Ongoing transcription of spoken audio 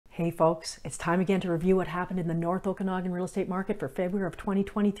Hey folks, it's time again to review what happened in the North Okanagan real estate market for February of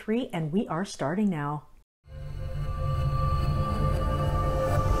 2023, and we are starting now.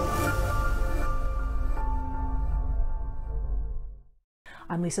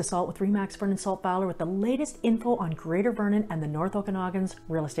 I'm Lisa Salt with RE/MAX Vernon Salt Fowler with the latest info on Greater Vernon and the North Okanagan's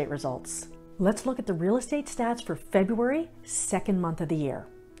real estate results. Let's look at the real estate stats for February, second month of the year.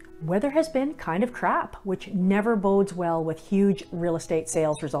 Weather has been kind of crap, which never bodes well with huge real estate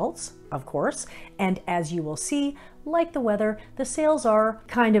sales results, of course. And as you will see, like the weather, the sales are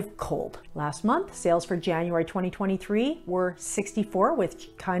kind of cold. Last month, sales for January 2023 were 64, which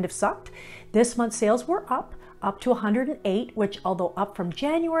kind of sucked. This month's sales were up to 108, which although up from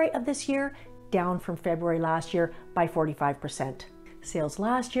January of this year, down from February last year by 45%. Sales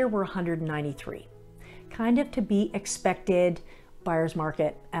last year were 193. Kind of to be expected, buyer's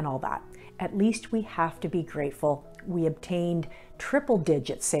market and all that. At least we have to be grateful. We obtained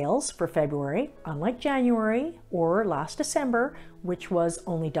triple-digit sales for February, unlike January or last December, which was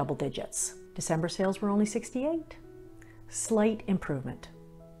only double digits. December sales were only 68. Slight improvement.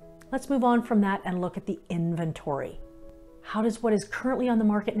 Let's move on from that and look at the inventory. How does what is currently on the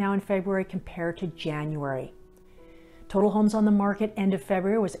market now in February compare to January? Total homes on the market end of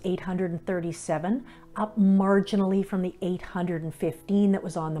February was 837, up marginally from the 815 that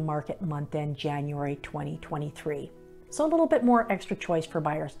was on the market month end January 2023. So a little bit more extra choice for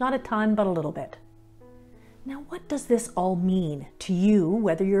buyers. Not a ton, but a little bit. Now, what does this all mean to you,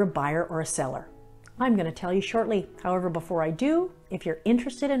 whether you're a buyer or a seller? I'm going to tell you shortly. However, before I do, if you're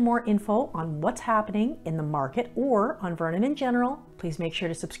interested in more info on what's happening in the market or on Vernon in general, please make sure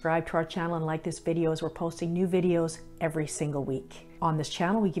to subscribe to our channel and like this video as we're posting new videos every single week. On this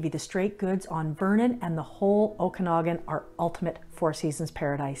channel, we give you the straight goods on Vernon and the whole Okanagan, our ultimate Four Seasons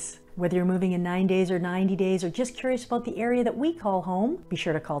paradise. Whether you're moving in 9 days or 90 days or just curious about the area that we call home, be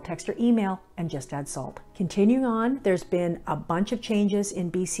sure to call, text, or email and just add salt. Continuing on, there's been a bunch of changes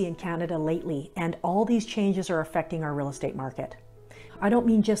in BC and Canada lately, and all these changes are affecting our real estate market. I don't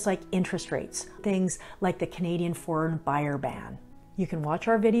mean just like interest rates, things like the Canadian foreign buyer ban. You can watch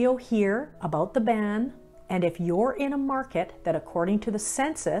our video here about the ban, and if you're in a market that according to the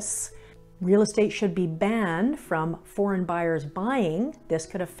census, real estate should be banned from foreign buyers buying, this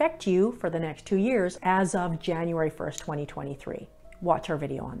could affect you for the next 2 years as of January 1st, 2023. Watch our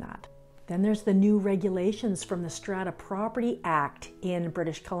video on that. Then there's the new regulations from the Strata Property Act in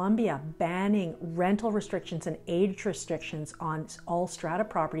British Columbia, banning rental restrictions and age restrictions on all strata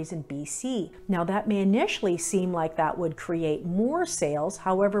properties in BC. Now that may initially seem like that would create more sales.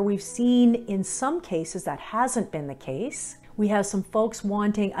 However, we've seen in some cases that hasn't been the case. We have some folks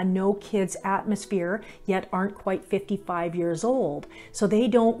wanting a no kids atmosphere, yet aren't quite 55 years old. So they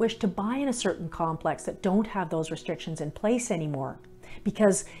don't wish to buy in a certain complex that don't have those restrictions in place anymore.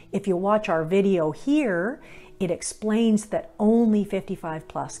 Because if you watch our video here, it explains that only 55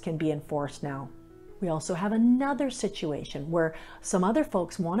 plus can be enforced now. We also have another situation where some other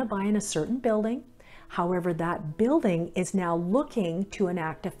folks want to buy in a certain building. However, that building is now looking to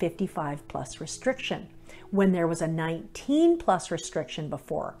enact a 55 plus restriction when there was a 19 plus restriction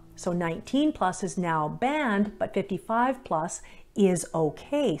before. So 19 plus is now banned, but 55 plus is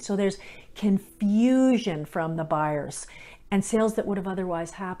okay. So there's confusion from the buyers, and sales that would have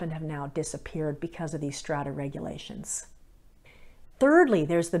otherwise happened have now disappeared because of these strata regulations. Thirdly,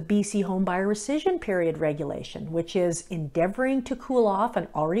 there's the BC home buyer rescission period regulation, which is endeavoring to cool off an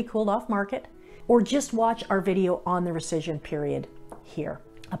already cooled off market, or just watch our video on the rescission period here.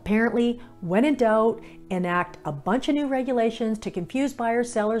 Apparently, when in doubt, enact a bunch of new regulations to confuse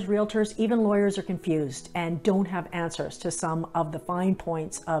buyers, sellers, realtors, even lawyers are confused and don't have answers to some of the fine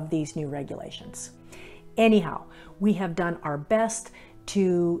points of these new regulations. Anyhow, we have done our best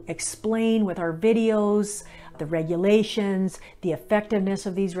to explain with our videos the regulations. The effectiveness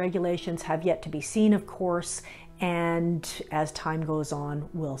of these regulations have yet to be seen, of course, and as time goes on,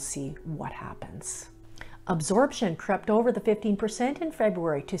 we'll see what happens. Absorption crept over the 15% in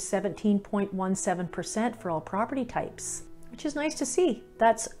February to 17.17% for all property types, which is nice to see.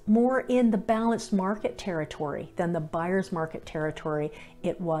 That's more in the balanced market territory than the buyer's market territory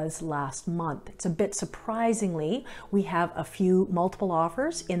it was last month. It's a bit surprisingly, we have a few multiple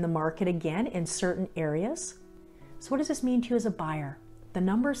offers in the market again in certain areas. So what does this mean to you as a buyer? The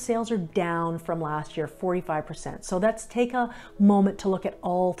number of sales are down from last year, 45%. So let's take a moment to look at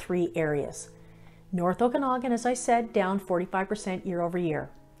all three areas. North Okanagan, as I said, down 45% year over year.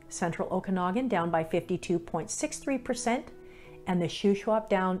 Central Okanagan down by 52.63%, and the Shuswap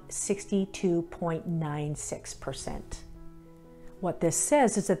down 62.96%. What this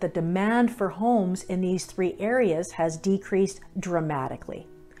says is that the demand for homes in these three areas has decreased dramatically.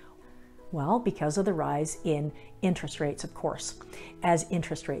 Well, because of the rise in interest rates, of course. As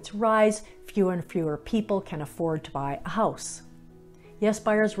interest rates rise, fewer and fewer people can afford to buy a house. Yes,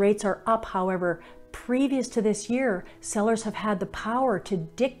 buyers' rates are up. However, previous to this year, sellers have had the power to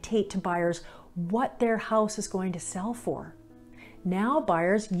dictate to buyers what their house is going to sell for. Now,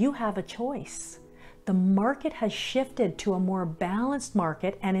 buyers, you have a choice. The market has shifted to a more balanced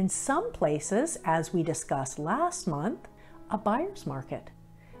market, and in some places, as we discussed last month, a buyer's market.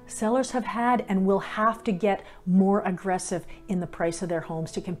 Sellers have had and will have to get more aggressive in the price of their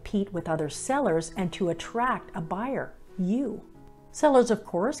homes to compete with other sellers and to attract a buyer, you. Sellers, of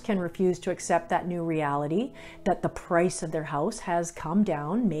course, can refuse to accept that new reality that the price of their house has come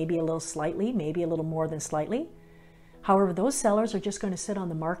down, maybe a little slightly, maybe a little more than slightly. However, those sellers are just going to sit on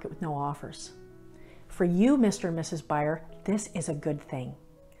the market with no offers. For you, Mr. and Mrs. Buyer, this is a good thing.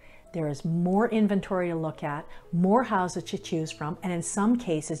 There is more inventory to look at, more houses to choose from, and in some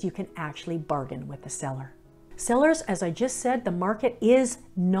cases, you can actually bargain with the seller. Sellers, as I just said, the market is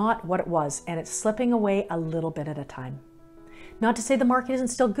not what it was, and it's slipping away a little bit at a time. Not to say the market isn't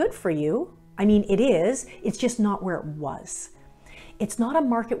still good for you. I mean, it is. It's just not where it was. It's not a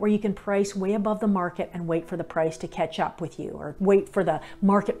market where you can price way above the market and wait for the price to catch up with you, or wait for the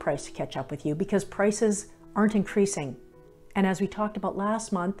market price to catch up with you, because prices aren't increasing. And as we talked about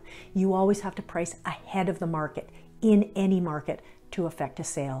last month, you always have to price ahead of the market in any market to effect a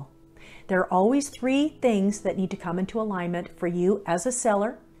sale. There are always three things that need to come into alignment for you as a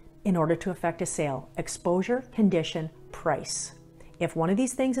seller in order to effect a sale: exposure, condition, price. If one of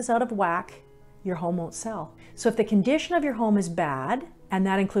these things is out of whack, your home won't sell. So if the condition of your home is bad, and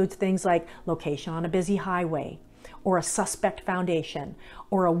that includes things like location on a busy highway, or a suspect foundation,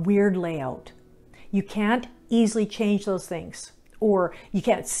 or a weird layout, you can't easily change those things, or you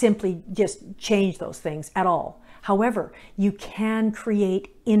can't simply just change those things at all. However, you can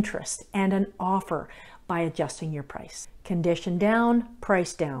create interest and an offer by adjusting your price. Condition down,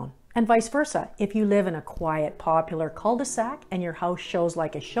 price down. And vice versa. If you live in a quiet, popular cul-de-sac and your house shows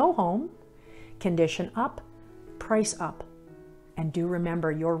like a show home, condition up, price up. And do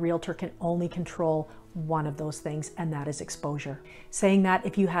remember, your realtor can only control one of those things, and that is exposure. Saying that,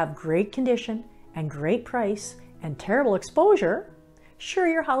 if you have great condition and great price and terrible exposure, sure,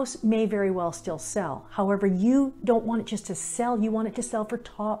 your house may very well still sell. However, you don't want it just to sell. You want it to sell for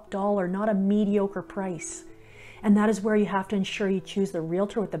top dollar, not a mediocre price. And that is where you have to ensure you choose the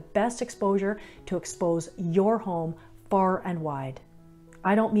realtor with the best exposure to expose your home far and wide.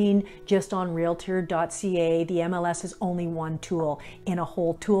 I don't mean just on realtor.ca. The MLS is only one tool in a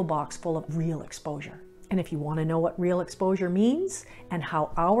whole toolbox full of real exposure. And if you want to know what real exposure means and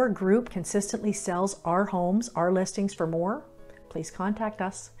how our group consistently sells our homes, our listings for more, please contact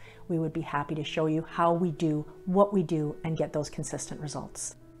us. We would be happy to show you how we do what we do and get those consistent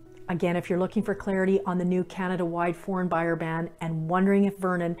results. Again, if you're looking for clarity on the new Canada-wide foreign buyer ban and wondering if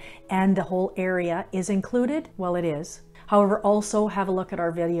Vernon and the whole area is included, well, it is. However, also have a look at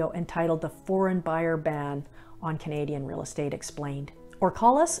our video entitled "The Foreign Buyer Ban on Canadian Real Estate Explained." Or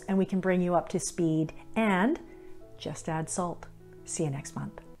call us and we can bring you up to speed and just add salt. See you next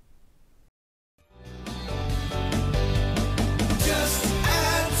month.